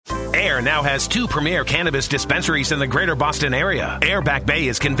Air now has 2 premier cannabis dispensaries in the greater Boston area. Air Back Bay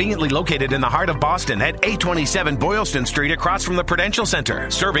is conveniently located in the heart of Boston at 827 Boylston Street across from the Prudential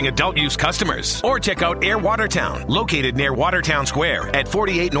Center, serving adult use customers. Or check out Air Watertown, located near Watertown Square at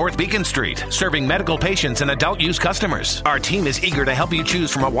 48 North Beacon Street, serving medical patients and adult use customers. Our team is eager to help you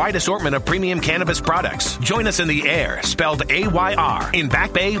choose from a wide assortment of premium cannabis products. Join us in the Air, spelled AYR, in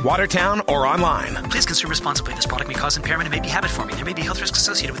Back Bay, Watertown, or online. Please consume responsibly. This product may cause impairment and may be habit-forming. There may be health risks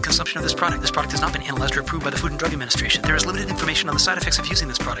associated with consumption of this product. This product has not been analyzed or approved by the Food and Drug Administration. There is limited information on the side effects of using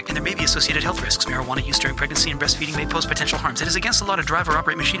this product, and there may be associated health risks. Marijuana use during pregnancy and breastfeeding may pose potential harms. It is against the law to drive or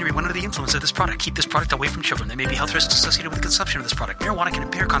operate machinery when under the influence of this product. Keep this product away from children. There may be health risks associated with the consumption of this product. Marijuana can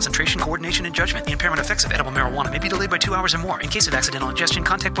impair concentration, coordination, and judgment. The impairment effects of edible marijuana may be delayed by 2 hours or more. In case of accidental ingestion,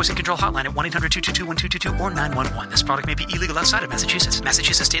 contact Poison Control Hotline at 1-800-222-1222 or 911. This product may be illegal outside of Massachusetts.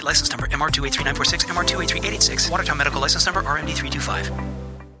 Massachusetts State License Number MR283946, MR283886. Watertown Medical License Number RMD325.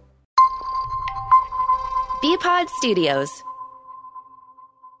 Bpod Studios.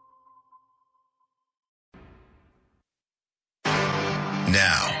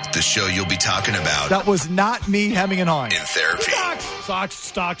 Now, the show you'll be talking about. That was not me hemming and hawing. In therapy. Socks,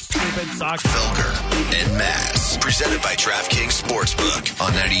 stupid socks. Vulgar and Mass. Presented by DraftKings Sportsbook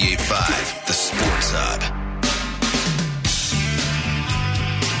on 98.5, The Sports Hub.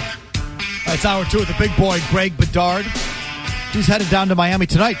 It's hour 2 with the big boy, Greg Bedard. He's headed down to Miami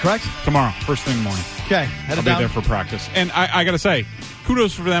tonight, correct? Tomorrow, first thing in the morning. Okay, I'll be there for practice. And I got to say,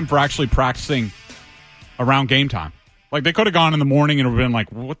 kudos for them for actually practicing around game time. Like, they could have gone in the morning and it would have been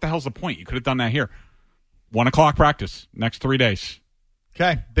like, well, what the hell's the point? You could have done that here. 1 o'clock practice, next 3 days.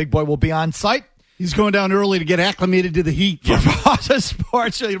 Okay, big boy will be on site. He's going down early to get acclimated to the heat. For Fox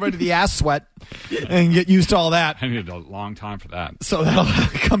Sports, you're ready to the ass sweat and get used to all that. I needed a long time for that. So that'll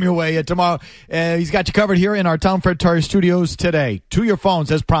come your way tomorrow. He's got you covered here in our Town Fred Tire studios today. To your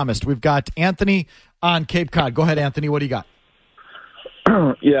phones, as promised. We've got Anthony on Cape Cod. Go ahead, Anthony. What do you got?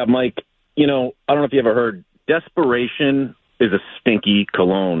 Yeah, Mike, I don't know if you ever heard, desperation is a stinky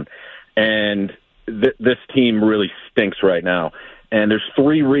cologne. And this team really stinks right now. And there's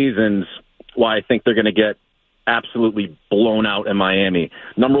 3 reasons why I think they're going to get absolutely blown out in Miami.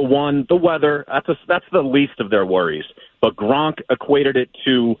 Number 1, the weather. That's the least of their worries. But Gronk equated it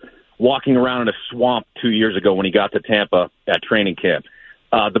to walking around in a swamp 2 years ago when he got to Tampa at training camp.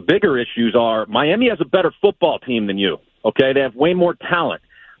 The bigger issues are Miami has a better football team than you. Okay, they have way more talent.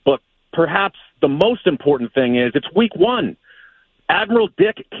 But perhaps the most important thing is it's week 1. Admiral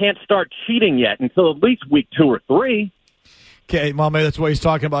Dick can't start cheating yet until at least week 2 or 3. Okay, well, maybe that's what he's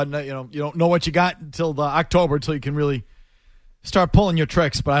talking about. You don't know what you got until October, until you can really start pulling your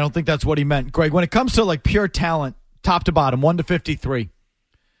tricks. But I don't think that's what he meant. Greg, when it comes to like pure talent, top to bottom, 1 to 53,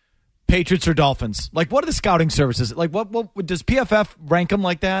 Patriots or Dolphins, like what are the scouting services? Like what does PFF rank them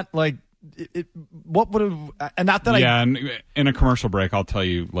like that? Like what would have? And not that and in a commercial break, I'll tell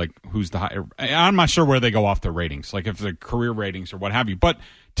you like who's the higher. I'm not sure where they go off their ratings, like if the career ratings or what have you. But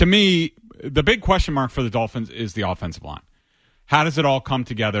to me, the big question mark for the Dolphins is the offensive line. How does it all come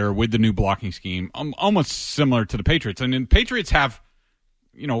together with the new blocking scheme? Almost similar to the Patriots. And the Patriots have,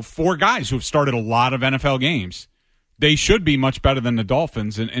 4 guys who have started a lot of NFL games. They should be much better than the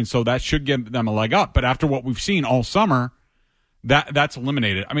Dolphins, and so that should give them a leg up. But after what we've seen all summer, that's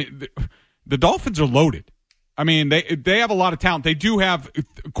eliminated. I mean, the Dolphins are loaded. I mean, they have a lot of talent. They do have –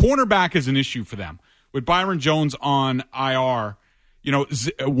 cornerback is an issue for them. With Byron Jones on IR,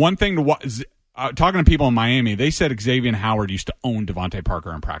 one thing to talking to people in Miami, they said Xavier Howard used to own Devontae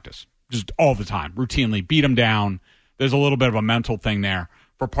Parker in practice, just all the time, routinely, beat him down. There's a little bit of a mental thing there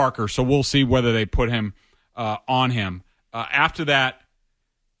for Parker, so we'll see whether they put him on him. After that,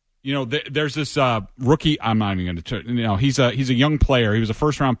 there's this rookie. I'm not even going to. He's a young player. He was a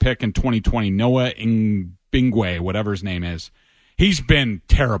first-round pick in 2020. Noah Ngbingwe, whatever his name is. He's been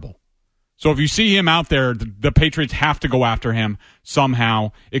terrible. So if you see him out there, the Patriots have to go after him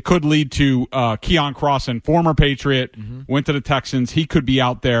somehow. It could lead to Keon Crossan, former Patriot, went to the Texans. He could be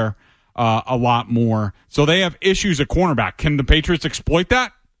out there a lot more. So they have issues at cornerback. Can the Patriots exploit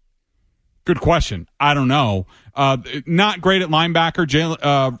that? Good question. I don't know. Not great at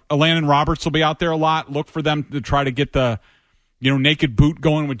linebacker. Landon Roberts will be out there a lot. Look for them to try to get the naked boot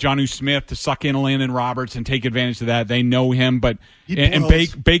going with Jonnu Smith to suck in Landon Roberts and take advantage of that. They know him, but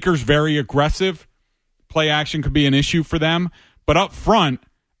Baker's very aggressive. Play action could be an issue for them. But up front,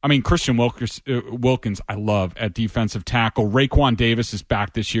 I mean, Christian Wilkins, I love at defensive tackle. Raekwon Davis is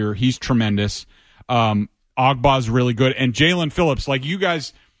back this year. He's tremendous. Ogbah's really good. And Jalen Phillips, like you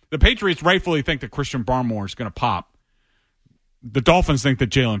guys, the Patriots rightfully think that Christian Barmore is going to pop. The Dolphins think that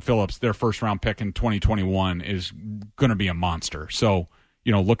Jalen Phillips, their first-round pick in 2021, is going to be a monster. So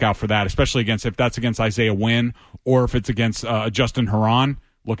look out for that, especially if that's against Isaiah Wynn or if it's against Justin Herron.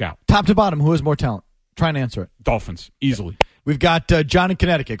 Look out. Top to bottom, who has more talent? Try and answer it. Dolphins, easily. We've got John in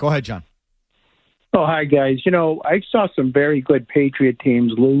Connecticut. Go ahead, John. Oh, hi, guys. I saw some very good Patriot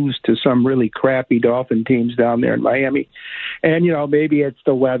teams lose to some really crappy Dolphin teams down there in Miami. And, maybe it's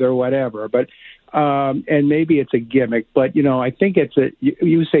the weather, whatever. But and maybe it's a gimmick. But, I think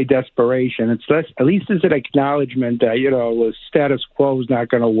you say desperation. It's less, at least it's an acknowledgement that, the status quo is not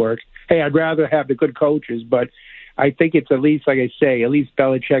going to work. Hey, I'd rather have the good coaches, but I think it's at least, like I say, at least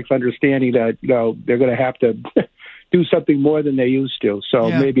Belichick's understanding that, they're going to have to do something more than they used to. So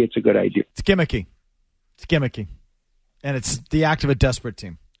maybe it's a good idea. It's gimmicky. And it's the act of a desperate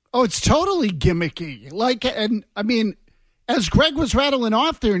team. Oh, it's totally gimmicky. As Greg was rattling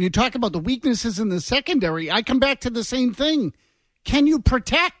off there and you talk about the weaknesses in the secondary, I come back to the same thing. Can you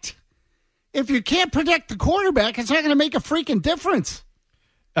protect? If you can't protect the quarterback, it's not going to make a freaking difference.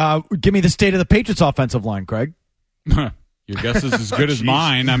 Give me the state of the Patriots offensive line, Greg. Your guess is as good as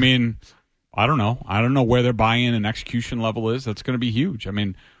mine. I don't know. I don't know where their buy-in and execution level is. That's going to be huge.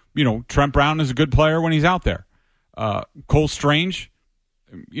 Trent Brown is a good player when he's out there. Cole Strange,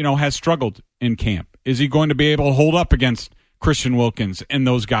 has struggled in camp. Is he going to be able to hold up against Christian Wilkins and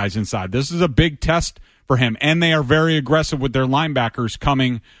those guys inside? This is a big test for him, and they are very aggressive with their linebackers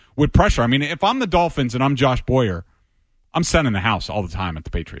coming with pressure. If I'm the Dolphins and I'm Josh Boyer, I'm sending the house all the time at the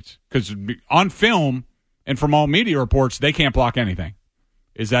Patriots because on film and from all media reports, they can't block anything.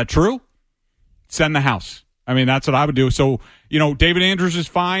 Is that true? Send the house. That's what I would do. So, David Andrews is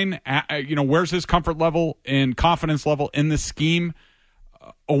fine. Where's his comfort level and confidence level in the scheme?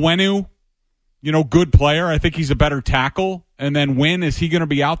 Owenu, good player. I think he's a better tackle. And then Wynn, is he going to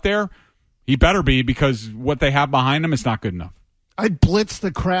be out there? He better be because what they have behind him is not good enough. I'd blitz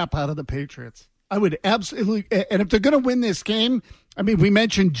the crap out of the Patriots. I would absolutely. And if they're going to win this game, we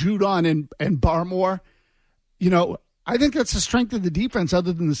mentioned Judon and Barmore. I think that's the strength of the defense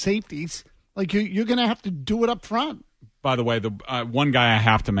other than the safeties. You're going to have to do it up front. By the way, the one guy I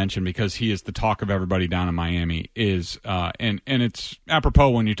have to mention because he is the talk of everybody down in Miami is, and it's apropos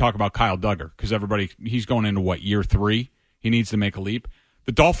when you talk about Kyle Duggar because he's going into year 3? He needs to make a leap.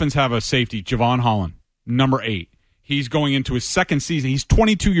 The Dolphins have a safety, Javon Holland, number 8. He's going into his second season. He's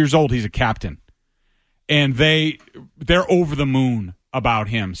 22 years old. He's a captain, and they're over the moon about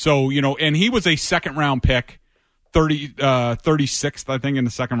him. So and he was a second round pick. 36th, I think, in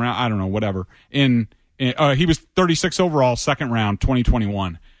the second round. I don't know, whatever. He was 36th overall, second round,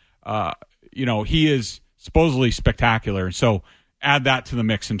 2021. He is supposedly spectacular. So add that to the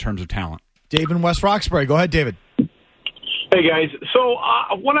mix in terms of talent. Dave in West Roxbury. Go ahead, David. Hey, guys. So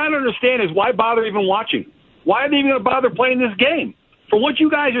what I don't understand is why bother even watching? Why are they even going to bother playing this game? For what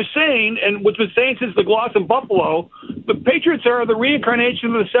you guys are saying, and what's been saying since the gloss in Buffalo, the Patriots are the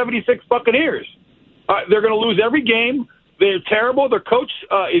reincarnation of the 76 Buccaneers. They're going to lose every game. They're terrible. Their coach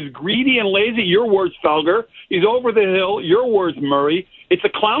is greedy and lazy. Your words, Felger. He's over the hill. Your words, Murray. It's a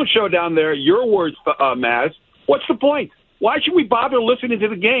clown show down there. Your words, Maz. What's the point? Why should we bother listening to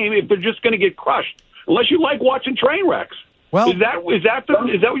the game if they're just going to get crushed? Unless you like watching train wrecks. Well, is that what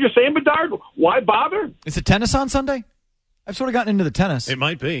you're saying, Bedard? Why bother? Is it tennis on Sunday? I've sort of gotten into the tennis. It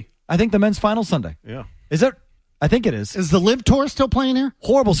might be. I think the men's final Sunday. Yeah. Is it? I think it is. Is the Live Tour still playing here?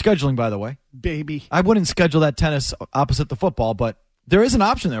 Horrible scheduling, by the way. Baby. I wouldn't schedule that tennis opposite the football, but there is an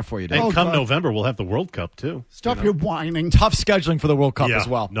option there for you. And come November, we'll have the World Cup, too. Stop your whining. Tough scheduling for the World Cup as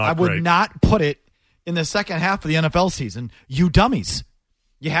well. I would not put it in the second half of the NFL season. You dummies.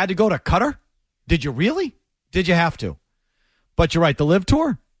 You had to go to Qatar? Did you really? Did you have to? But you're right. The Live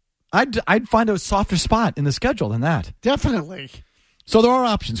Tour, I'd find a softer spot in the schedule than that. Definitely. So there are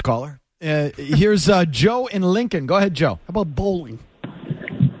options, caller. Here's Joe in Lincoln. Go ahead, Joe. How about bowling?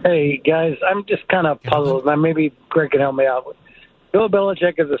 Hey, guys, I'm just kind of puzzled. Maybe Greg can help me out. Bill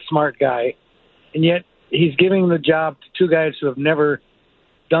Belichick is a smart guy, and yet he's giving the job to two guys who have never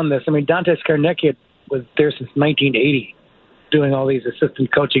done this. Dante Scarnecchia was there since 1980 doing all these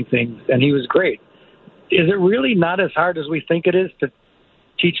assistant coaching things, and he was great. Is it really not as hard as we think it is to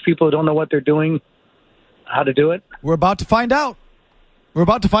teach people who don't know what they're doing how to do it? We're about to find out.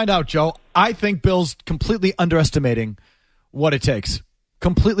 Joe. I think Bill's completely underestimating what it takes.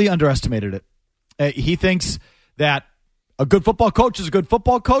 Completely underestimated it. He thinks that a good football coach is a good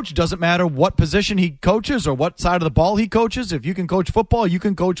football coach. Doesn't matter what position he coaches or what side of the ball he coaches. If you can coach football, you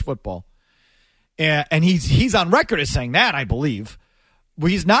can coach football. And he's on record as saying that, I believe.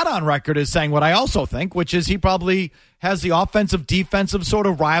 He's not on record as saying what I also think, which is he probably has the offensive-defensive sort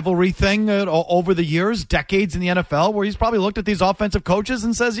of rivalry thing over the years, decades in the NFL, where he's probably looked at these offensive coaches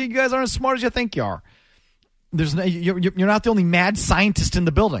and says, you guys aren't as smart as you think you are. You're not the only mad scientist in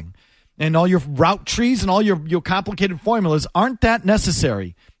the building. And all your route trees and all your complicated formulas aren't that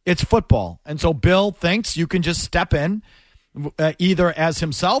necessary. It's football. And so Bill thinks you can just step in either as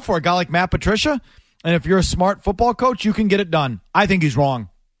himself or a guy like Matt Patricia. And if you're a smart football coach, you can get it done. I think he's wrong.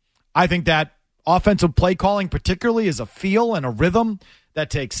 I think that offensive play calling particularly is a feel and a rhythm that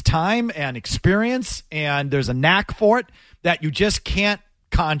takes time and experience, and there's a knack for it that you just can't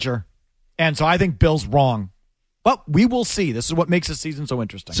conjure. And so I think Bill's wrong. But we will see. This is what makes the season so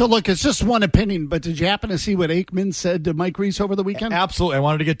interesting. So, look, it's just one opinion, but did you happen to see what Aikman said to Mike Reese over the weekend? Absolutely. I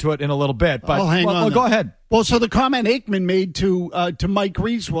wanted to get to it in a little bit. But hang on. Go ahead. Well, so the comment Aikman made to Mike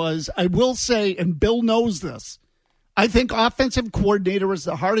Reese was, I will say, and Bill knows this, I think offensive coordinator is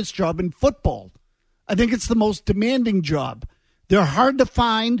the hardest job in football. I think it's the most demanding job. They're hard to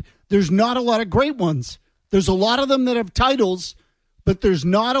find. There's not a lot of great ones. There's a lot of them that have titles, but there's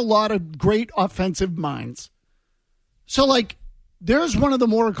not a lot of great offensive minds. So, like, there's one of the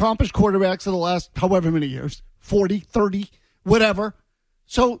more accomplished quarterbacks of the last however many years, 40, 30, whatever.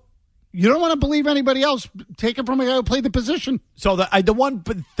 So you don't want to believe anybody else. Take it from a guy who played the position. So the one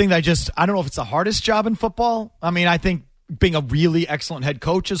thing that I don't know if it's the hardest job in football. I mean, I think being a really excellent head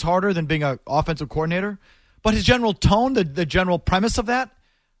coach is harder than being an offensive coordinator. But his general tone, the general premise of that,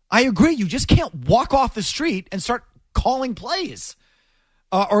 I agree. You just can't walk off the street and start calling plays.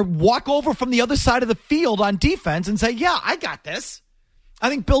 Or walk over from the other side of the field on defense and say, yeah, I got this. I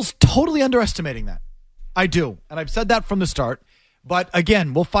think Bill's totally underestimating that. I do. And I've said that from the start. But,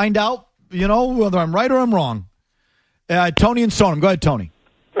 again, we'll find out, whether I'm right or I'm wrong. Tony and Stoneham. Go ahead, Tony.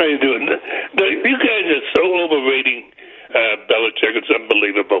 How you doing? You guys are so overrating Belichick. It's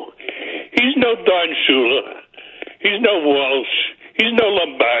unbelievable. He's no Don Shula. He's no Walsh. He's no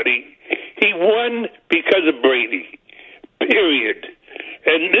Lombardi. He won because of Brady, period.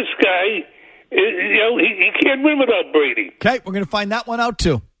 And this guy, he can't win without Brady. Okay, we're going to find that one out,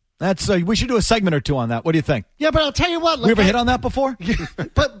 too. That's we should do a segment or two on that. What do you think? Yeah, but I'll tell you what. We ever hit on that before?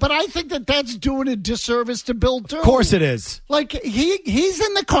 But I think that's doing a disservice to Bill, too. Of course it is. Like, he's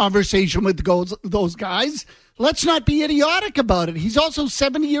in the conversation with those guys. Let's not be idiotic about it. He's also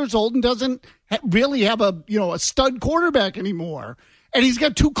 70 years old and doesn't really have a stud quarterback anymore. And he's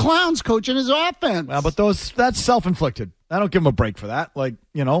got two clowns coaching his offense. Well, but that's self-inflicted. I don't give him a break for that. Like,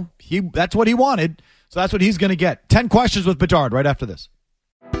 that's what he wanted, so that's what he's going to get. 10 questions with Bedard right after this.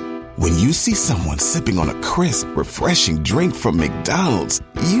 When you see someone sipping on a crisp, refreshing drink from McDonald's,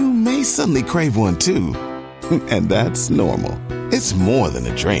 you may suddenly crave one too. And that's normal. It's more than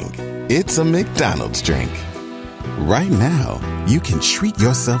a drink. It's a McDonald's drink. Right now, you can treat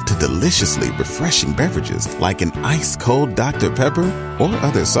yourself to deliciously refreshing beverages like an ice-cold Dr. Pepper or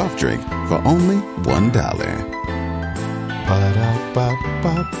other soft drink for only $1.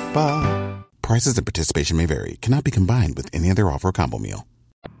 Ba-da-ba-ba-ba. Prices and participation may vary. Cannot be combined with any other offer or combo meal.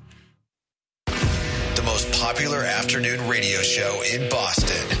 The most popular afternoon radio show in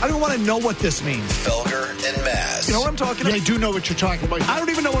Boston. I don't want to know what this means. Felger and Maz. You know what I'm talking about? I do know what you're talking about. I don't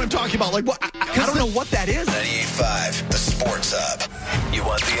even know what I'm talking about. Like, what? I don't know what that is. 98.5, the Sports Hub. You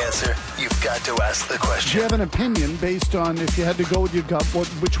want the answer? You've got to ask the question. Do you have an opinion based on if you had to go with your gut,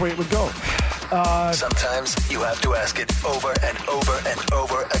 which way it would go? Sometimes you have to ask it over and over and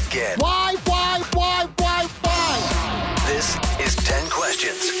over again. Why? This is 10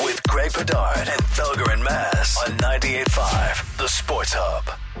 Questions with Greg Bedard and Felger and Maz on 98.5, the Sports Hub.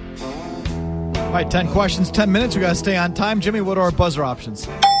 All right, 10 questions, 10 minutes. We got to stay on time. Jimmy, what are our buzzer options?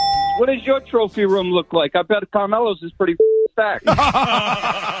 What does your trophy room look like? I bet Carmelo's is pretty stacked.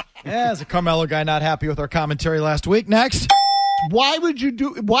 Yeah, as a Carmelo guy not happy with our commentary last week. Next. Why would you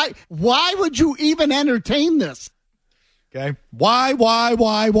why would you even entertain this? Okay. Why?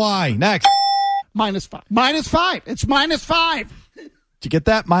 Next. -5. It's -5. Did you get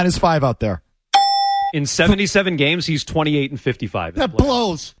that? -5 out there. In 77 games, he's 28-55. That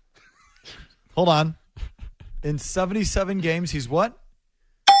blows. Hold on. In 77 games, he's what?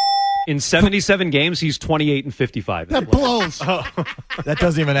 In 77 games, he's 28-55. That blows. That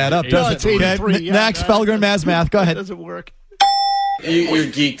doesn't even add up, does No, it? it's 83. Okay. Next, Felger and Maz math. Go ahead. That doesn't work. You're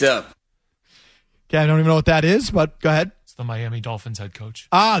geeked up. Okay, I don't even know what that is, but go ahead. It's the Miami Dolphins head coach.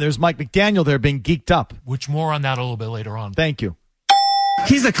 There's Mike McDaniel there being geeked up. Which more on that a little bit later on. Thank you.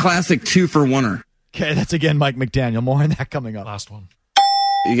 He's a classic 2-for-1er. Okay, that's again Mike McDaniel. More on that coming up. Last one.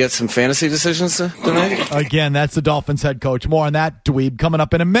 You got some fantasy decisions to make? Again, that's the Dolphins head coach. More on that, dweeb, coming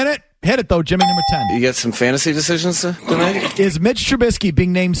up in a minute. Hit it, though, Jimmy, number 10. You got some fantasy decisions to make? Is Mitch Trubisky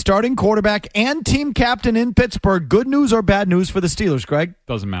being named starting quarterback and team captain in Pittsburgh good news or bad news for the Steelers, Greg?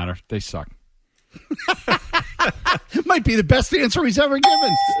 Doesn't matter. They suck. Might be the best answer he's ever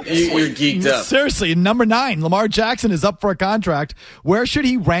given. You're geeked up. Seriously, number 9, Lamar Jackson is up for a contract. Where should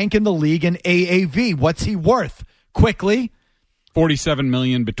he rank in the league in AAV? What's he worth? Quickly. $47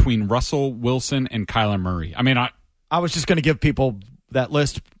 million between Russell Wilson and Kyler Murray. I mean, I was just going to give people that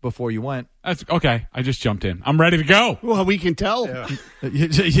list before you went. That's okay. I just jumped in. I'm ready to go. Well, we can tell. Yeah.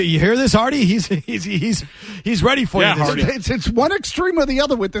 You hear this, Hardy? He's ready for you. Hardy. It's one extreme or the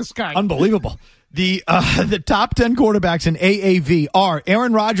other with this guy. Unbelievable. The top 10 quarterbacks in AAV are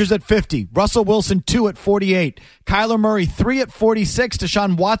Aaron Rodgers at 50, Russell Wilson 2 at 48, Kyler Murray 3 at 46,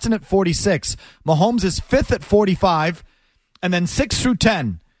 Deshaun Watson at 46, Mahomes is 5th at 45, and then 6 through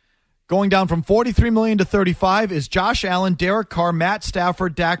 10. Going down from $43 million to $35 is Josh Allen, Derek Carr, Matt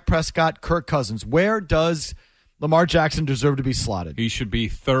Stafford, Dak Prescott, Kirk Cousins. Where does Lamar Jackson deserve to be slotted? He should be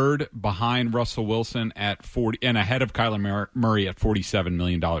third behind Russell Wilson at 40 and ahead of Kyler Murray at $47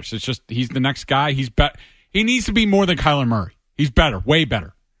 million. It's just he's the next guy. He needs to be more than Kyler Murray. He's better, way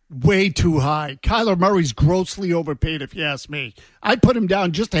better. Way too high. Kyler Murray's grossly overpaid, if you ask me. I put him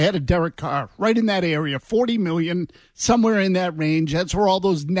down just ahead of Derek Carr, right in that area, $40 million, somewhere in that range. That's where all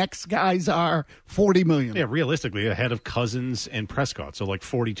those next guys are, $40 million. Yeah, realistically, ahead of Cousins and Prescott, so like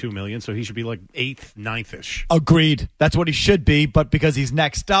 $42 million, so he should be like 8th, 9th-ish. Agreed. That's what he should be, but because he's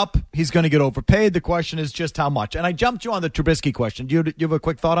next up, he's going to get overpaid. The question is just how much. And I jumped you on the Trubisky question. Do you have a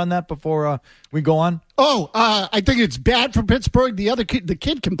quick thought on that before we go on? I think it's bad for Pittsburgh. The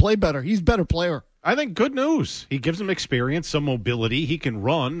kid can play better. He's a better player. I think good news. He gives them experience, some mobility. He can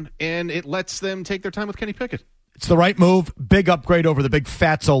run, and it lets them take their time with Kenny Pickett. It's the right move. Big upgrade over the big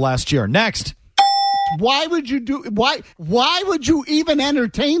fatso last year. Next. Why would you even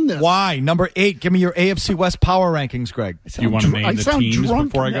entertain this? Why? Number 8. Give me your AFC West power rankings, Greg. Do you want to name the teams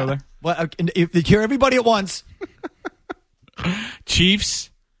before I go there? Well, hear everybody at once. Chiefs,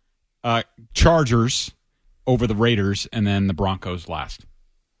 Chargers over the Raiders, and then the Broncos last.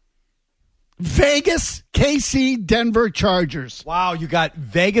 Vegas, KC, Denver, Chargers. Wow, you got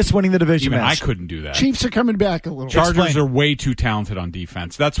Vegas winning the division. Even I couldn't do that. Chiefs are coming back a little. Chargers are way too talented on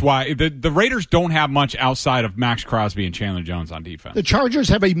defense. That's why the Raiders don't have much outside of Max Crosby and Chandler Jones on defense. The Chargers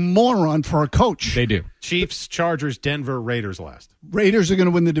have a moron for a coach. They do. Chiefs, Chargers, Denver, Raiders last. Raiders are going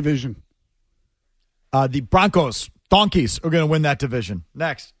to win the division. The Broncos, Donkeys, are going to win that division.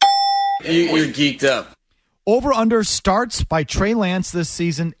 Next. You're geeked up. Over-under starts by Trey Lance this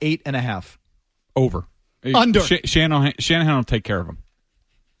season, 8.5. Over. Under. Shanahan will take care of him.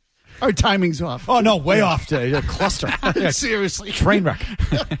 Our timing's off. Oh, no, way off. Cluster. Seriously. Train wreck.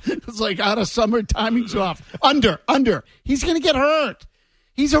 It's like out of summer, timing's off. Under. He's going to get hurt.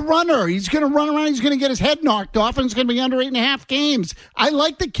 He's a runner. He's going to run around. He's going to get his head knocked off, and it's going to be under 8.5 games. I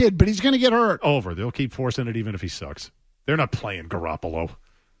like the kid, but he's going to get hurt. Over. They'll keep forcing it even if he sucks. They're not playing Garoppolo.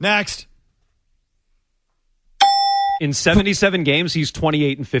 Next. In 77 games, he's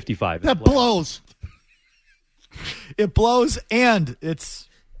 28-55. That blows. It blows, and it's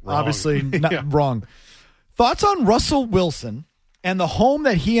wrong. Obviously not wrong. Thoughts on Russell Wilson and the home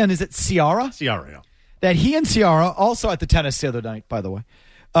that he and, is it Ciara? Ciara, yeah. That he and Ciara, also at the tennis the other night, by the way.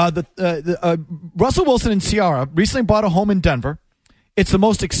 Russell Wilson and Ciara recently bought a home in Denver. It's the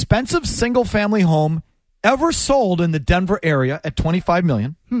most expensive single-family home ever sold in the Denver area at $25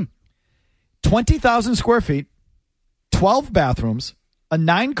 million. 20,000 square feet. 12 bathrooms, a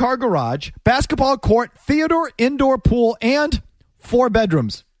 9-car garage, basketball court, theater, indoor pool, and 4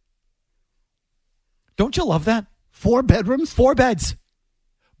 bedrooms. Don't you love that? 4 bedrooms? 4 beds.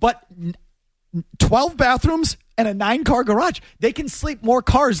 But 12 bathrooms and a 9-car garage. They can sleep more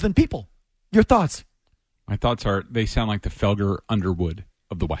cars than people. Your thoughts? My thoughts are they sound like the Felger Underwood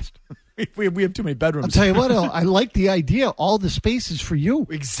of the West. We have too many bedrooms. I'll tell you what, I like the idea. All the space is for you.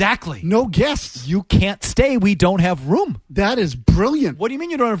 Exactly. No guests. You can't stay. We don't have room. That is brilliant. What do you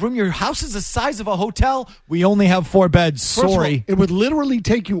mean you don't have room? Your house is the size of a hotel. We only have 4 beds. First of all, Sorry. it would literally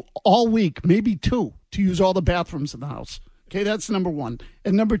take you all week, maybe 2, to use all the bathrooms in the house. Okay, that's number 1.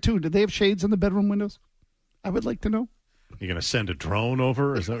 And number 2, do they have shades in the bedroom windows? I would like to know. You're going to send a drone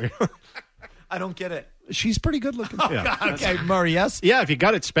over? Is that what I don't get it. She's pretty good looking. Yeah. Okay, Murray, yes? Yeah, if you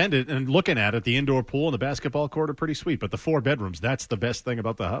got it, spend it. And looking at it, the indoor pool and the basketball court are pretty sweet. But the 4 bedrooms, that's the best thing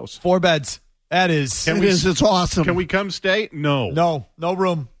about the house. 4 beds. That is. It's awesome. Can we come stay? No. No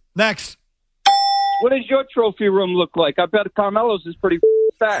room. Next. What does your trophy room look like? I bet Carmelo's is pretty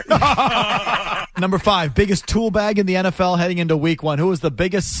stacked. Number 5, biggest tool bag in the NFL heading into week 1. Who is the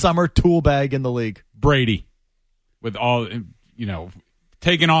biggest summer tool bag in the league? Brady. With all,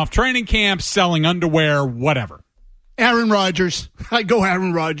 taking off training camps, selling underwear, whatever. Aaron Rodgers. I go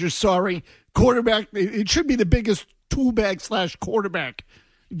Aaron Rodgers, sorry. Quarterback. It should be the biggest tool bag / quarterback.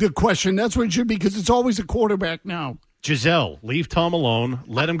 the question. That's what it should be, because it's always a quarterback now. Giselle, leave Tom alone.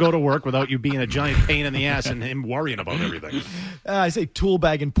 Let him go to work without you being a giant pain in the ass and him worrying about everything. I say tool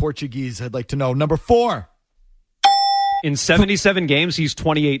bag in Portuguese. I'd like to know. Number 4. In 77 games, he's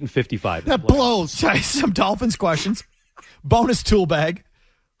 28-55. That blows. Some Dolphins questions. Bonus tool bag.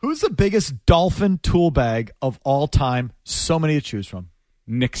 Who's the biggest Dolphin tool bag of all time? So many to choose from.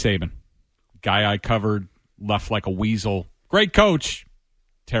 Nick Saban. Guy I covered, left like a weasel. Great coach.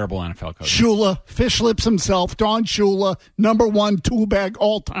 Terrible NFL coach. Shula, fish lips himself, Don Shula, number 1 tool bag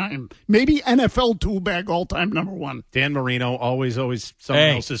all time. Maybe NFL tool bag all time, number 1. Dan Marino, always someone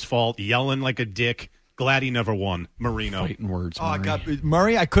else's fault, yelling like a dick. Glad he never won. Marino. Fighting words, Murray. Murray. God,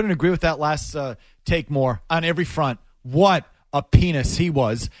 Murray, I couldn't agree with that last take more on every front. What a penis he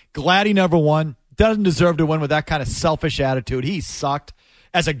was. Glad he never won. Doesn't deserve to win with that kind of selfish attitude. He sucked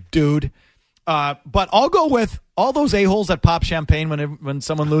as a dude. But I'll go with all those a-holes that pop champagne when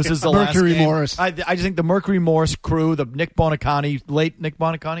someone loses the last game. Mercury Morris. I just think the Mercury Morris crew, the Nick Bonaconte, late Nick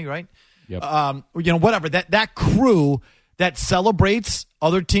Bonaconte, right? Yep. Whatever. That crew that celebrates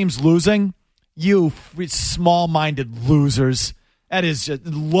other teams losing, you small-minded losers. That is just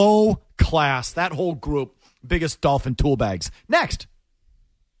low class. That whole group, biggest Dolphin tool bags. Next.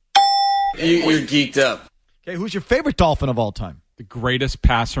 You're geeked up. Okay, who's your favorite Dolphin of all time? The greatest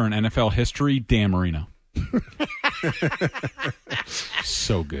passer in NFL history, Dan Marino.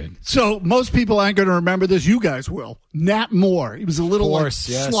 So good. So most people aren't going to remember this. You guys will. Nat Moore. He was a little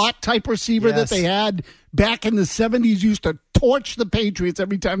slot type receiver that they had back in the 70s. Used to torch the Patriots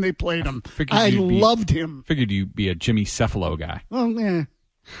every time they played him. I loved him. Figured you'd be a Jimmy Cephalo guy. Well, yeah.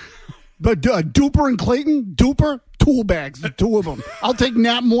 But Duper and Clayton, tool bags, the two of them. I'll take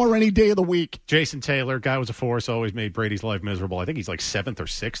Nat Moore any day of the week. Jason Taylor, guy was a force, always made Brady's life miserable. I think he's like 7th or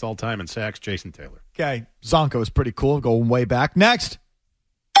 6th all time in sacks. Jason Taylor. Okay, Zonko is pretty cool, going way back. Next.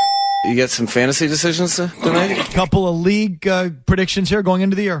 You got some fantasy decisions tonight? A couple of league predictions here going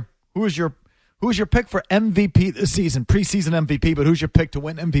into the year. Who's your pick for MVP this season? Preseason MVP, but who's your pick to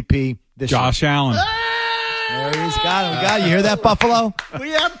win MVP this year? Josh Allen. There he's got him. You hear that, Buffalo? We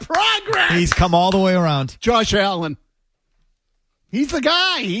have progress. He's come all the way around. Josh Allen. He's the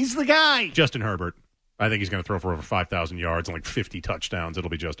guy. Justin Herbert. I think he's going to throw for over 5,000 yards and like 50 touchdowns. It'll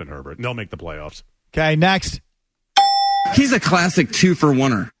be Justin Herbert. And they'll make the playoffs. Okay, next. He's a classic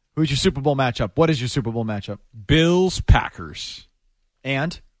 2-for-1er. Who's your Super Bowl matchup? What is your Super Bowl matchup? Bills, Packers.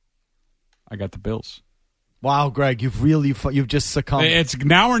 And? I got the Bills. Wow, Greg, you've just succumbed. It's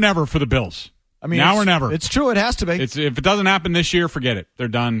now or never for the Bills. I mean, now or never. It's true. It has to be. If it doesn't happen this year, forget it. They're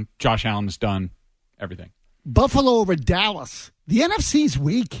done. Josh Allen's done. Everything. Buffalo over Dallas. The NFC's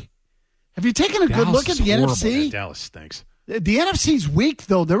weak. Have you taken a good look at the NFC? Yeah, Dallas stinks. The NFC's weak,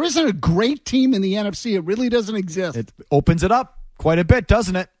 though. There isn't a great team in the NFC. It really doesn't exist. It opens it up quite a bit,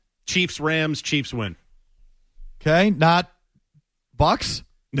 doesn't it? Chiefs, Rams, Chiefs win. Okay, not Bucks?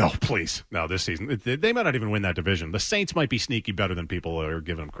 No, please. No, this season. They might not even win that division. The Saints might be sneaky better than people are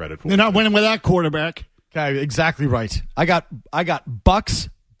giving them credit for. They're not winning with that quarterback. Okay, exactly right. I got Bucks,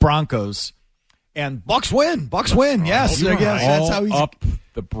 Broncos, and Bucks win. Bucks win. Yes, that's how he's up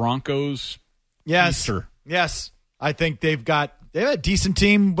the Broncos. Yes, Easter. Yes. I think they've had a decent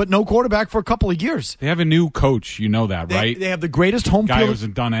team, but no quarterback for a couple of years. They have a new coach. You know that, right? They have the greatest home guy field. who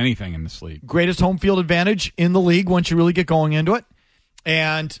hasn't done anything in this league. Greatest home field advantage in the league once you really get going into it.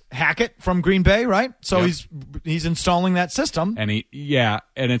 And Hackett from Green Bay, right? So he's installing that system. And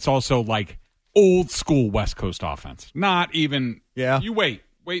and it's also like old school West Coast offense. Not even you wait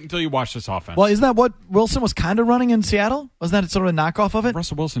until you watch this offense. Well, isn't that what Wilson was kind of running in Seattle? Wasn't that sort of a knockoff of it?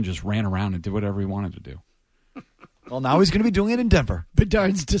 Russell Wilson just ran around and did whatever he wanted to do. Well, now he's going to be doing it in Denver.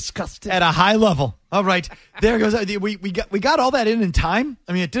 Bedard's disgusted. At a high level. All right. There goes. We got all that in time.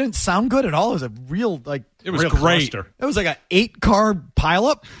 I mean, it didn't sound good at all. It was a real, it was great. Cluster. It was like an 8-car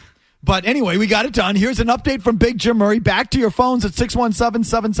pileup. But anyway, we got it done. Here's an update from Big Jim Murray. Back to your phones at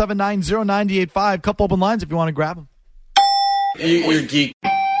 617-779-0985. Couple open lines if you want to grab them. You're geek.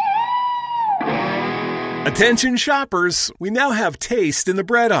 Attention shoppers, we now have taste in the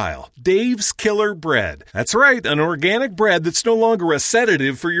bread aisle. Dave's Killer Bread. That's right, an organic bread that's no longer a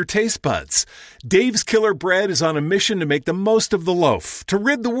sedative for your taste buds. Dave's Killer Bread is on a mission to make the most of the loaf, to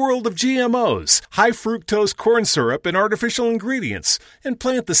rid the world of GMOs, high fructose corn syrup, and artificial ingredients, and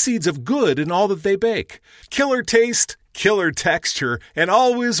plant the seeds of good in all that they bake. Killer taste, killer texture, and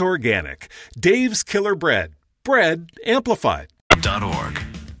always organic. Dave's Killer Bread. Bread amplified. .org.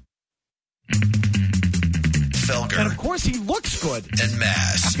 Felger. And of course he looks good. And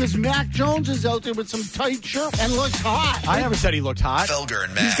Mass. Because Mac Jones is out there with some tight shirt and looks hot. I never said he looked hot. Felger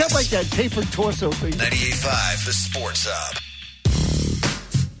and Mass. He's got like that tapered torso thing. 98.5, the Sports Hub.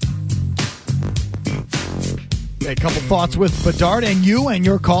 A couple thoughts with Bedard and you and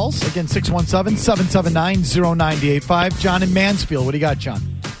your calls. Again, 617-779-0985. John in Mansfield. What do you got, John?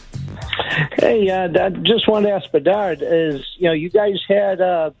 Hey, I just wanted to ask Bedard, you guys had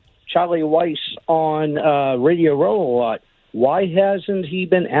Charlie Weiss on Radio Row a lot. Why hasn't he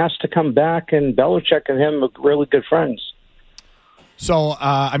been asked to come back? And Belichick and him are really good friends. So,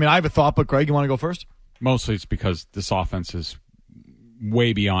 I have a thought, but Greg, you want to go first? Mostly it's because this offense is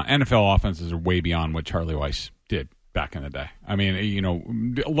way beyond, NFL offenses are way beyond what Charlie Weiss did back in the day.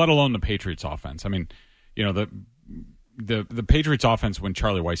 Let alone the Patriots offense. The Patriots offense when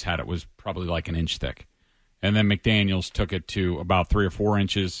Charlie Weiss had it was probably like an inch thick. And then McDaniels took it to about 3 or 4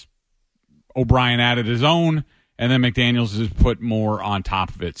 inches. O'Brien added his own, and then McDaniels has put more on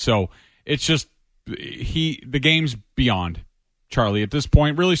top of it. So it's just the game's beyond Charlie at this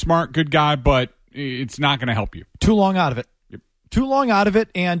point. Really smart, good guy, but it's not going to help you. Too long out of it. Yep. Too long out of it,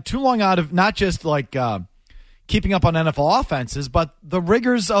 and too long out of not just like keeping up on NFL offenses, but the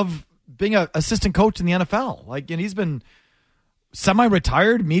rigors of being an assistant coach in the NFL. And he's been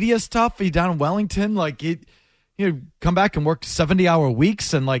semi-retired, media stuff. He's down in Wellington. He'd come back and work 70-hour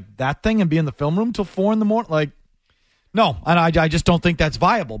weeks and that thing and be in the film room till 4 a.m. No, and I just don't think that's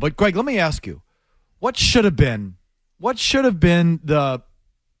viable. But Greg, let me ask you, what should they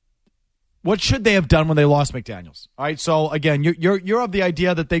have done when they lost McDaniels? All right, so again, you're of the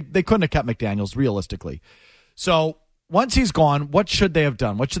idea that they couldn't have kept McDaniels realistically. So once he's gone, what should they have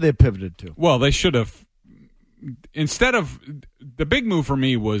done? What should they have pivoted to? Well, they should have, instead of, the big move for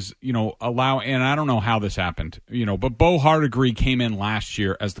me was, allow, and I don't know how this happened, but Bo Hardegree came in last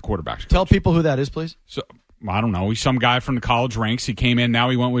year as the quarterback coach. Tell people who that is, please. So I don't know. He's some guy from the college ranks. He came in. Now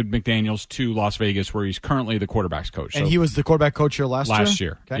he went with McDaniels to Las Vegas, where he's currently the quarterback's coach. And he was the quarterback coach here last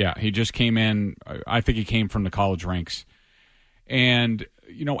year? Okay. Yeah, he just came in. I think he came from the college ranks. And,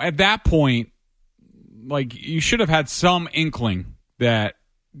 at that point, you should have had some inkling that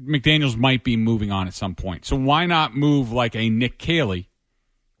McDaniels might be moving on at some point. So why not move like a Nick Caley?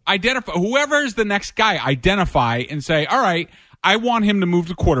 Identify whoever is the next guy, identify and say, all right, I want him to move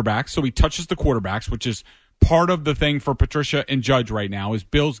to quarterback, so he touches the quarterbacks, which is part of the thing for Patricia and Judge right now, is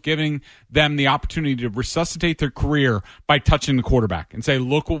Bill's giving them the opportunity to resuscitate their career by touching the quarterback and say,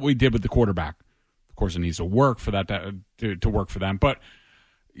 look what we did with the quarterback. Of course, it needs to work for that to work for them. But,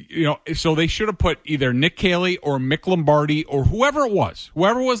 so they should have put either Nick Caley or Mick Lombardi or whoever was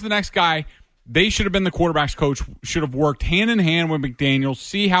the next guy. They should have been the quarterback's coach, should have worked hand in hand with McDaniels,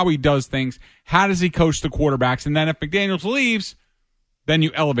 see how he does things, how does he coach the quarterbacks, and then if McDaniels leaves, then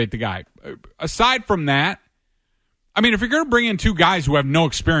you elevate the guy. Aside from that, if you're going to bring in 2 guys who have no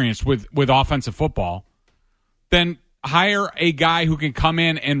experience with offensive football, then hire a guy who can come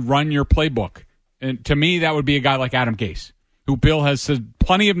in and run your playbook. And to me, that would be a guy like Adam Gase, who Bill has said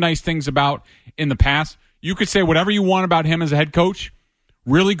plenty of nice things about in the past. You could say whatever you want about him as a head coach.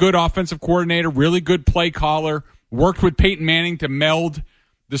 Really good offensive coordinator, really good play caller, worked with Peyton Manning to meld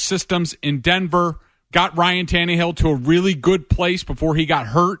the systems in Denver, got Ryan Tannehill to a really good place before he got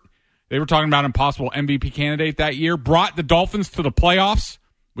hurt. They were talking about an possible MVP candidate that year. Brought the Dolphins to the playoffs,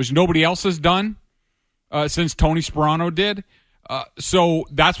 which nobody else has done since Tony Sparano did. So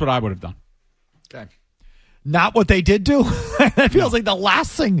that's what I would have done. Okay. Not what they did do. That feels like the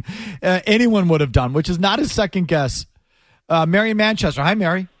last thing anyone would have done, which is not a second guess. Mary in Manchester. Hi,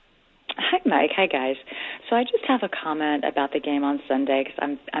 Mary. Hi, Mike. Hi, guys. So I just have a comment about the game on Sunday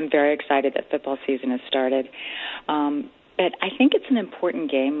because I'm very excited that football season has started. But I think it's an important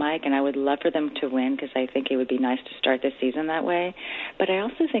game, Mike, and I would love for them to win because I think it would be nice to start the season that way. But I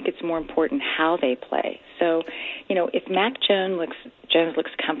also think it's more important how they play. So, if Mac Jones looks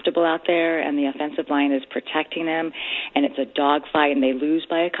comfortable out there and the offensive line is protecting them and it's a dogfight and they lose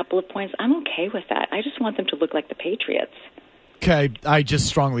by a couple of points, I'm okay with that. I just want them to look like the Patriots. Okay, I just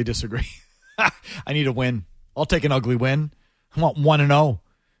strongly disagree. I need a win. I'll take an ugly win. I want 1-0.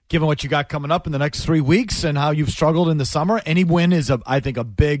 Given what you got coming up in the next 3 weeks and how you've struggled in the summer, any win is, I think, a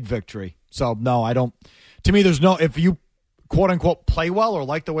big victory. So, no, I don't. To me, there's no, if you, quote-unquote, play well or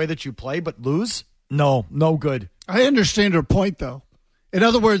like the way that you play but lose, no good. I understand her point, though. In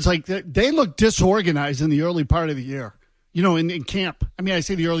other words, they look disorganized in the early part of the year, in camp. I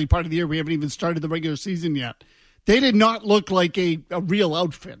say the early part of the year. We haven't even started the regular season yet. They did not look like a real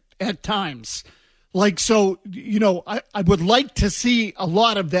outfit at times. So, I would like to see a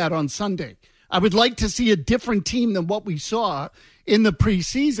lot of that on Sunday. I would like to see a different team than what we saw in the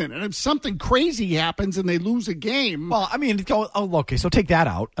preseason. And if something crazy happens and they lose a game. Well, okay, so take that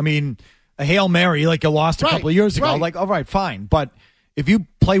out. A Hail Mary like you lost a couple of years ago. Right. All right, fine. But if you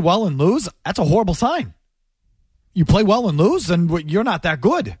play well and lose, that's a horrible sign. You play well and lose, and you're not that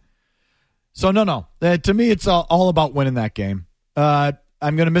good. So, no. To me, it's all about winning that game. I'm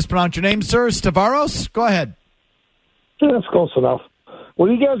going to mispronounce your name, sir. Stavaros, go ahead. Yeah, that's close enough. What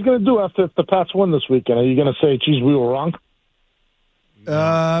are you guys going to do after the Pats win this weekend? Are you going to say, geez, we were wrong?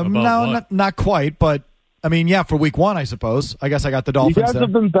 No, not quite, but, I mean, yeah, for week one, I suppose. I guess I got the Dolphins You guys there.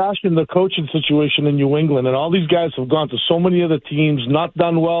 have been bashing the coaching situation in New England, and all these guys have gone to so many other teams, not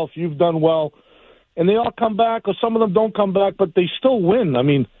done well, if you've done well, and they all come back, or some of them don't come back, but they still win. I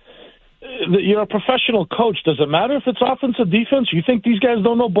mean, you're a professional coach. Does it matter if it's offense or defense? You think these guys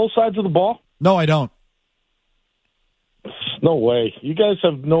don't know both sides of the ball? No, I don't. No way. You guys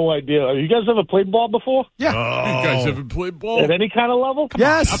have no idea. Have you guys ever played ball before? Yeah. You guys haven't played ball? At any kind of level?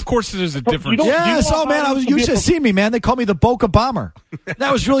 Yes. Of course there's a difference. Yes. Oh, man, you should see me, man. They call me the Boca Bomber.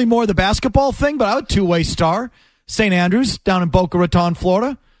 That was really more the basketball thing, but I was a two-way star. St. Andrews down in Boca Raton,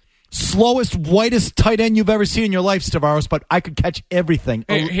 Florida. Slowest, whitest tight end you've ever seen in your life, Stavaros, but I could catch everything.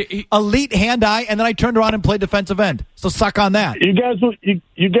 Elite hand-eye, and then I turned around and played defensive end. So suck on that. You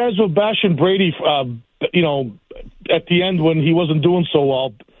guys were bashing Brady, at the end when he wasn't doing so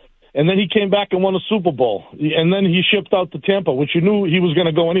well. And then he came back and won a Super Bowl. And then he shipped out to Tampa, which you knew he was going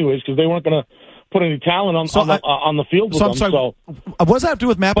to go anyways because they weren't going to put any talent on the field with him. Sorry, what does that have to do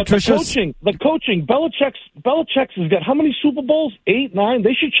with Matt Patricia? The coaching. Belichick's has got how many Super Bowls? 8, 9?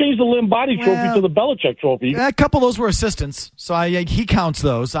 They should change the Lombardi trophy to the Belichick trophy. A couple of those were assistants, so he counts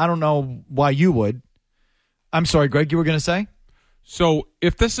those. I don't know why you would. I'm sorry, Greg, you were going to say? So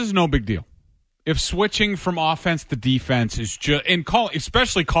if this is no big deal, if switching from offense to defense is just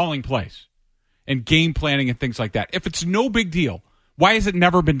especially calling plays and game planning and things like that, if it's no big deal, why has it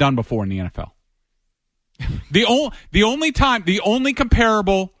never been done before in the NFL? The only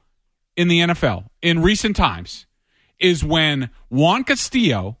comparable in the NFL in recent times is when Juan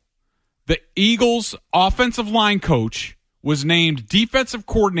Castillo, the Eagles' offensive line coach, was named defensive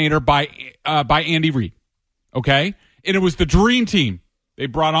coordinator by Andy Reid. Okay, and it was the dream team. They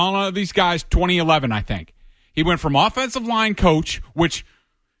brought on all of these guys 2011, I think. He went from offensive line coach, which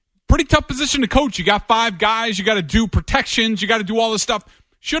pretty tough position to coach. You got 5 guys. You got to do protections. You got to do all this stuff.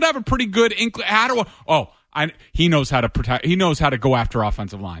 Should have a pretty good he knows how to protect. He knows how to go after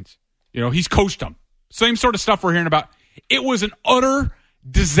offensive lines. He's coached them. Same sort of stuff we're hearing about. It was an utter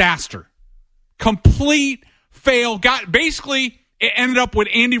disaster. Complete fail. Basically, it ended up with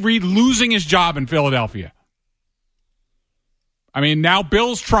Andy Reid losing his job in Philadelphia. I mean, now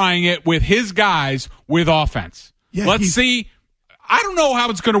Bill's trying it with his guys with offense. Yeah, Let's see. I don't know how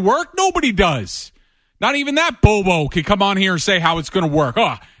it's going to work. Nobody does. Not even that Bobo can come on here and say how it's going to work.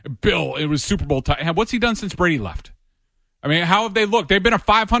 Oh, Bill, it was Super Bowl time. What's he done since Brady left? I mean, how have they looked? They've been a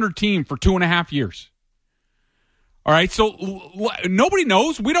 500 team for 2.5 years. All right, so nobody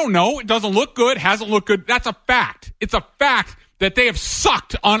knows. We don't know. It doesn't look good. Hasn't looked good. That's a fact. It's a fact that they have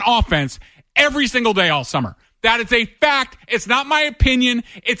sucked on offense every single day all summer. That is a fact. It's not my opinion.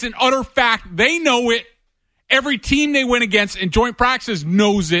 It's an utter fact. They know it. Every team they win against in joint practices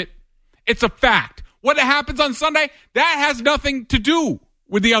knows it. It's a fact. What happens on Sunday, that has nothing to do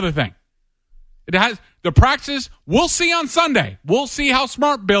with the other thing. It has the practices. We'll see on Sunday. We'll see how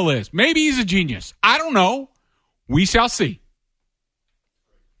smart Bill is. Maybe he's a genius. I don't know. We shall see.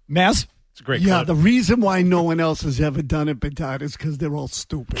 Mass? It's a great clip. clip. The reason why no one else has ever done it, Bedard, is because they're all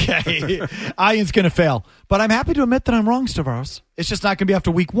stupid. Okay. Ian's going to fail. But I'm happy to admit that I'm wrong, Stavaros. It's just not going to be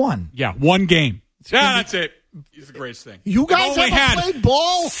after week 1. Yeah, one game. That's it. He's the greatest thing. You guys only ever played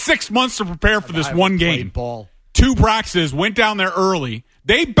ball? 6 months to prepare for this one game. Ball. 2 practices, went down there early.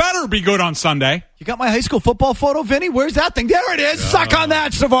 They better be good on Sunday. You got my high school football photo, Vinny? Where's that thing? There it is. Suck on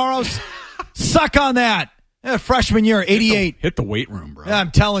that, Stavaros. Suck on that. Yeah, freshman year, 88. Hit the weight room, bro. Yeah,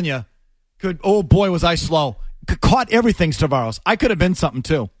 I'm telling you. Good. Oh, boy, was I slow. Caught everything, Stavaros. I could have been something,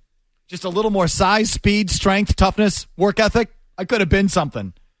 too. Just a little more size, speed, strength, toughness, work ethic. I could have been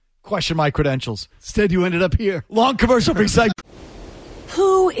something. Question my credentials. Instead, you ended up here. Long commercial free segment.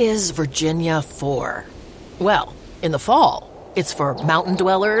 Who is Virginia for? Well, in the fall, it's for mountain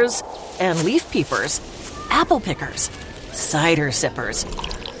dwellers and leaf peepers, apple pickers, cider sippers,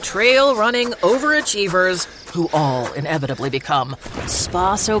 trail running overachievers who all inevitably become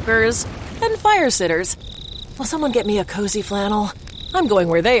spa soakers and fire sitters. Will someone get me a cozy flannel? I'm going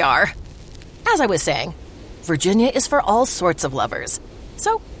where they are. As I was saying, Virginia is for all sorts of lovers.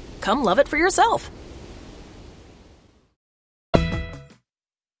 So come love it for yourself.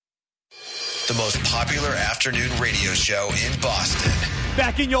 The most popular afternoon radio show in Boston.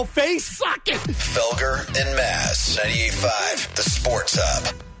 Back in your face? Suck it! Felger and Mazz, 98.5, The Sports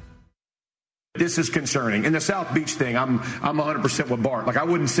Hub. this is concerning. And the South Beach thing, I'm 100% with Bart. Like, I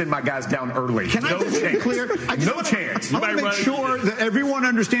wouldn't send my guys down early. Can I just be clear? No chance. I want to make sure that everyone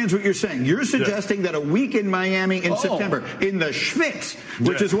understands what you're saying. You're suggesting that a week in Miami in September, in the Schwitz,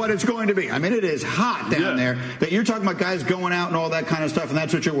 which is what it's going to be. I mean, it is hot down there, that you're talking about guys going out and all that kind of stuff, and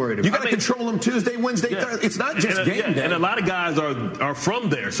that's what you're worried about. You got to control them Tuesday, Wednesday, Thursday. It's not just game day. And a lot of guys are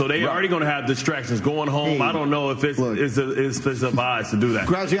from there, so they're already going to have distractions going home. I don't know if it's a bias to do that.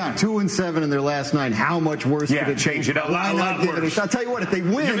 Graziano, 2-7 in their last 9. How much worse could it change it up? A lot worse. I'll tell you what, if they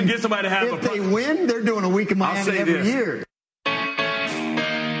win, you can get somebody to have if they win, they're doing a week in Miami every year.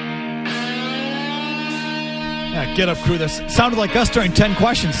 Yeah, get up, crew. This sounded like us during 10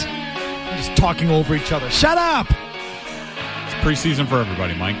 questions. We're just talking over each other. Shut up! It's preseason for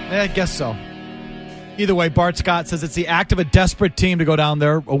everybody, Mike. Yeah, I guess so. Either way, Bart Scott says it's the act of a desperate team to go down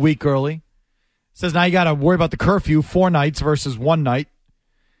there a week early. Says now you got to worry about the curfew, 4 nights versus 1 night.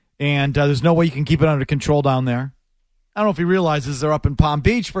 And there's no way you can keep it under control down there. I don't know if he realizes they're up in Palm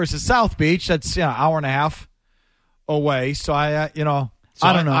Beach versus South Beach. That's an hour and a half away. So I don't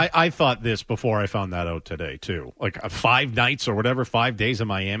know. I thought this before I found that out today too. Like 5 nights or whatever, 5 days in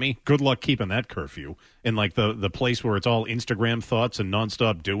Miami. Good luck keeping that curfew in like the place where it's all Instagram thoughts and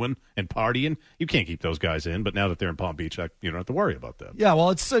nonstop doing and partying. You can't keep those guys in. But now that they're in Palm Beach, you don't have to worry about that. Yeah, well,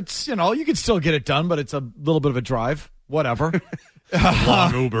 it's you can still get it done, but it's a little bit of a drive. Whatever.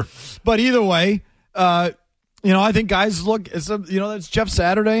 Long Uber. But either way, I think guys look. That's Jeff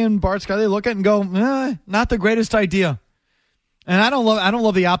Saturday and Bart Scott. They look at it and go, not the greatest idea. And I don't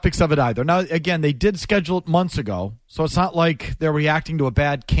love the optics of it either. Now, again, they did schedule it months ago, so it's not like they're reacting to a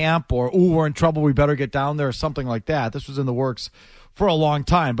bad camp or, we're in trouble, we better get down there or something like that. This was in the works for a long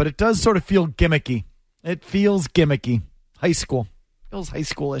time, but it does sort of feel gimmicky. It feels gimmicky. High school. Feels high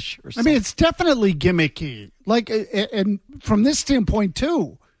schoolish or something. I mean, it's definitely gimmicky. Like, and from this standpoint,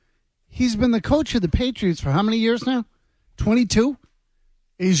 too, he's been the coach of the Patriots for how many years now? 22?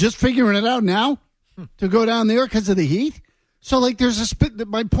 He's just figuring it out now to go down there because of the heat? So, like, there's a spit.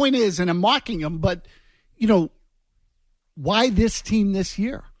 My point is, and I'm mocking him, but, why this team this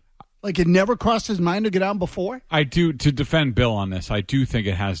year? Like, it never crossed his mind to get down before? I do, to defend Bill on this, I do think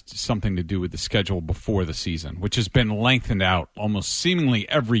it has something to do with the schedule before the season, which has been lengthened out almost seemingly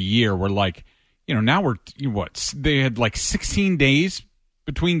every year. We're like, now they had like 16 days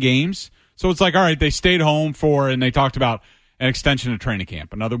between games. So it's like, all right, they stayed home and they talked about an extension of training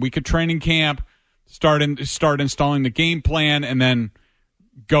camp, another week of training camp. Start installing the game plan, and then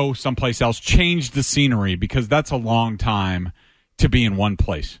go someplace else. Change the scenery, because that's a long time to be in one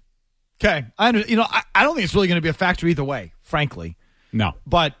place. Okay, I don't think it's really going to be a factor either way, frankly. No,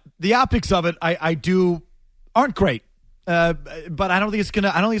 but the optics of it, aren't great. But I don't think it's going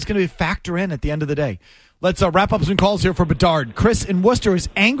to be a factor in at the end of the day. Let's wrap up some calls here for Bedard. Chris in Worcester is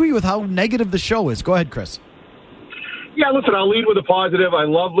angry with how negative the show is. Go ahead, Chris. Yeah, listen, I'll lead with a positive. I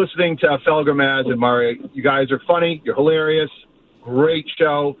love listening to Felger, Maz, and Murray. You guys are funny. You're hilarious. Great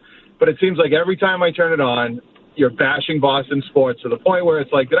show. But it seems like every time I turn it on, you're bashing Boston sports to the point where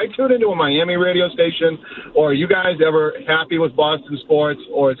it's like, did I tune into a Miami radio station? Or are you guys ever happy with Boston sports?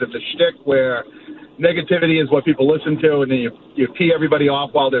 Or is it the shtick where negativity is what people listen to and then you pee everybody off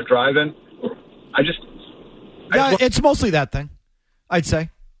while they're driving? It's mostly that thing, I'd say,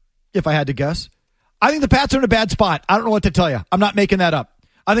 if I had to guess. I think the Pats are in a bad spot. I don't know what to tell you. I'm not making that up.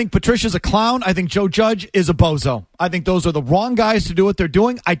 I think Patricia's a clown. I think Joe Judge is a bozo. I think those are the wrong guys to do what they're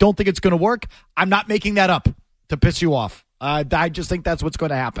doing. I don't think it's going to work. I'm not making that up to piss you off. I just think that's what's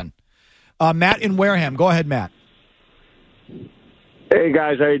going to happen. Matt in Wareham. Go ahead, Matt. Hey,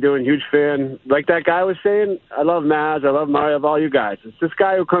 guys. How you doing? Huge fan. Like that guy was saying, I love Maz. I love Mario. I love all you guys. It's this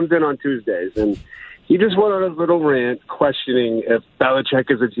guy who comes in on Tuesdays, and he just went on a little rant questioning if Belichick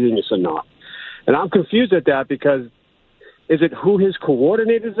is a genius or not. And I'm confused at that, because is it who his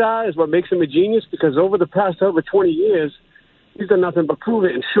coordinators are is what makes him a genius? Because over the past over 20 years, he's done nothing but prove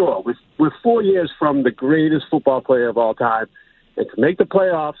it. And sure, we're 4 years from the greatest football player of all time. And to make the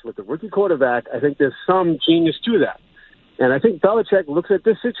playoffs with the rookie quarterback, I think there's some genius to that. And I think Belichick looks at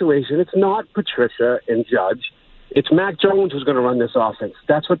this situation. It's not Patricia and Judge. It's Mac Jones who's going to run this offense.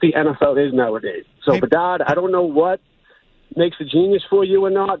 That's what the NFL is nowadays. So, Bedard, I don't know what makes a genius for you or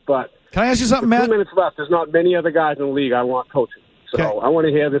not, but can I ask you something, Matt? 2 minutes left. There's not many other guys in the league I want coaching. So I want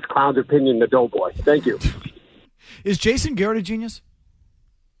to hear this clown's opinion, the doughboy. Thank you. Is Jason Garrett a genius?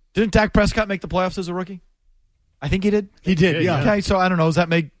 Didn't Dak Prescott make the playoffs as a rookie? I think he did. He did, yeah. Okay, so I don't know. Does that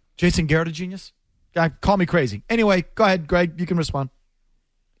make Jason Garrett a genius? Call me crazy. Anyway, go ahead, Greg. You can respond.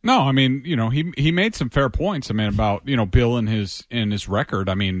 No, I mean, he made some fair points. I mean, about, Bill and his record.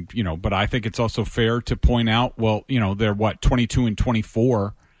 I mean, but I think it's also fair to point out, well, they're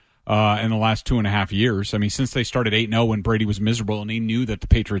 22-24 in the last 2.5 years. I mean, since they started 8-0 when Brady was miserable and he knew that the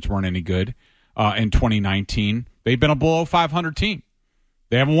Patriots weren't any good in 2019, they've been a below 500 team.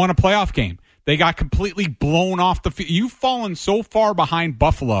 They haven't won a playoff game. They got completely blown off the field. You've fallen so far behind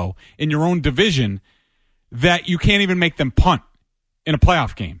Buffalo in your own division that you can't even make them punt in a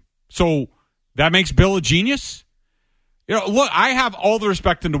playoff game. So that makes Bill a genius? Look, I have all the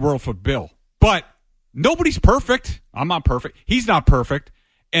respect in the world for Bill, but nobody's perfect. I'm not perfect. He's not perfect.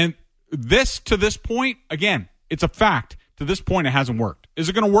 And to this point, again, it's a fact. To this point, it hasn't worked. Is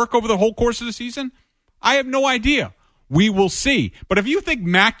it going to work over the whole course of the season? I have no idea. We will see. But if you think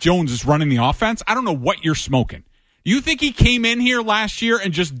Mac Jones is running the offense, I don't know what you're smoking. You think he came in here last year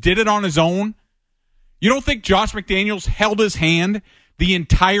and just did it on his own? You don't think Josh McDaniels held his hand the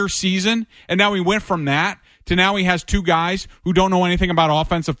entire season, and now he went from that to now he has two guys who don't know anything about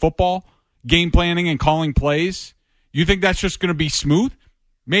offensive football, game planning and calling plays? You think that's just going to be smooth?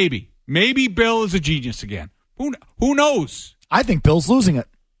 Maybe. Maybe Bill is a genius again. Who knows? I think Bill's losing it.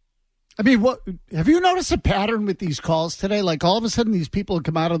 I mean, what have you noticed a pattern with these calls today? Like, all of a sudden, these people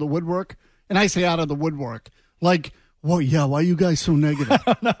come out of the woodwork, and I say out of the woodwork, like, well, yeah, why are you guys so negative?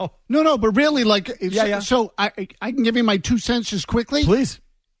 No, but really, like, so I can give you my 2 cents just quickly? Please.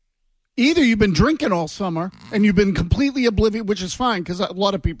 Either you've been drinking all summer, and you've been completely oblivious, which is fine, because a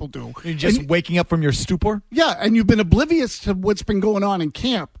lot of people do. You're just waking up from your stupor? Yeah, and you've been oblivious to what's been going on in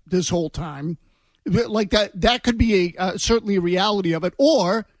camp this whole time. Like, that could be certainly a reality of it.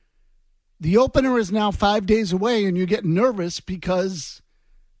 Or the opener is now 5 days away, and you're getting nervous because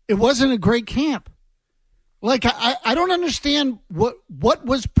it wasn't a great camp. Like, I don't understand what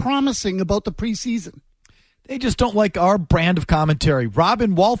was promising about the preseason. They just don't like our brand of commentary. Rob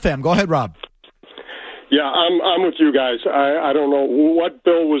in Waltham. Go ahead, Rob. Yeah, I'm with you guys. I don't know what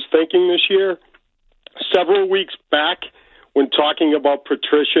Bill was thinking this year. Several weeks back, when talking about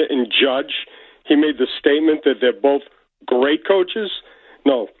Patricia and Judge, he made the statement that they're both great coaches.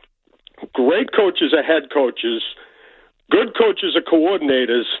 No, great coaches are head coaches, good coaches are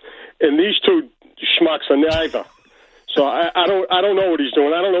coordinators, and these two schmucks are neither. So I don't know what he's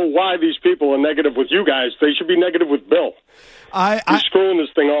doing. I don't know why these people are negative with you guys. They should be negative with Bill. He's screwing this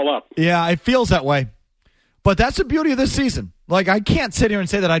thing all up. Yeah, it feels that way. But that's the beauty of this season. Like, I can't sit here and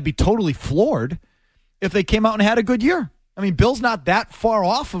say that I'd be totally floored if they came out and had a good year. I mean, Bill's not that far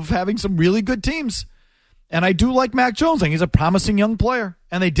off of having some really good teams. And I do like Mac Jones. I think he's a promising young player.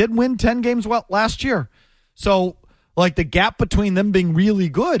 And they did win 10 games last year. So, like, the gap between them being really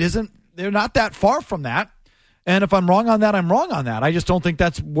good they're not that far from that. And if I'm wrong on that, I'm wrong on that. I just don't think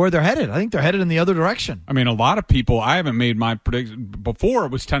that's where they're headed. I think they're headed in the other direction. I mean, a lot of people, I haven't made my prediction. Before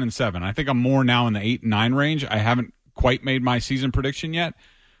it was 10-7. I think I'm more now in the 8-9 range. I haven't quite made my season prediction yet.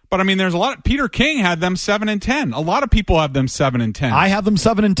 But, I mean, there's a lot. Peter King had them 7-10. A lot of people have them 7-10. I have them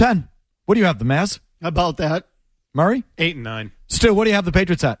 7-10. What do you have them as? About that. Murray? 8-9. Stu, what do you have the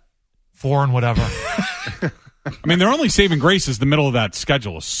Patriots at? 4 and whatever. I mean, their only saving grace is the middle of that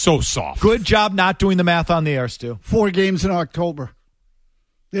schedule is so soft. Good job not doing the math on the air, Stu. 4 games in October.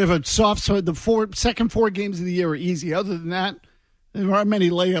 They have a soft, so the second 4 games of the year are easy. Other than that, there aren't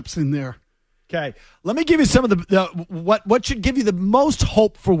many layups in there. Okay, let me give you some of the what should give you the most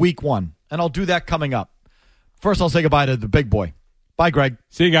hope for week 1, and I'll do that coming up. First, I'll say goodbye to the big boy. Bye, Greg.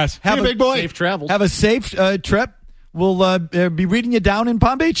 See you guys. Have a big boy. Safe travels. Have a safe trip. We'll be reading you down in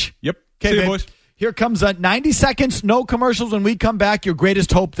Palm Beach. Yep. Okay, see you, babe. boys. Here comes 90 seconds, no commercials. When we come back, your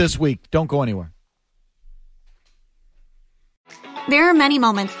greatest hope this week. Don't go anywhere. There are many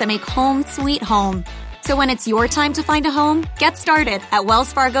moments that make home sweet home. So when it's your time to find a home, get started at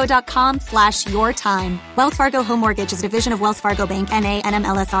wellsfargo.com/yourtime. Wells Fargo Home Mortgage is a division of Wells Fargo Bank, N.A.,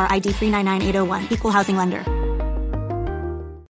 NMLSR ID 399801, Equal Housing Lender.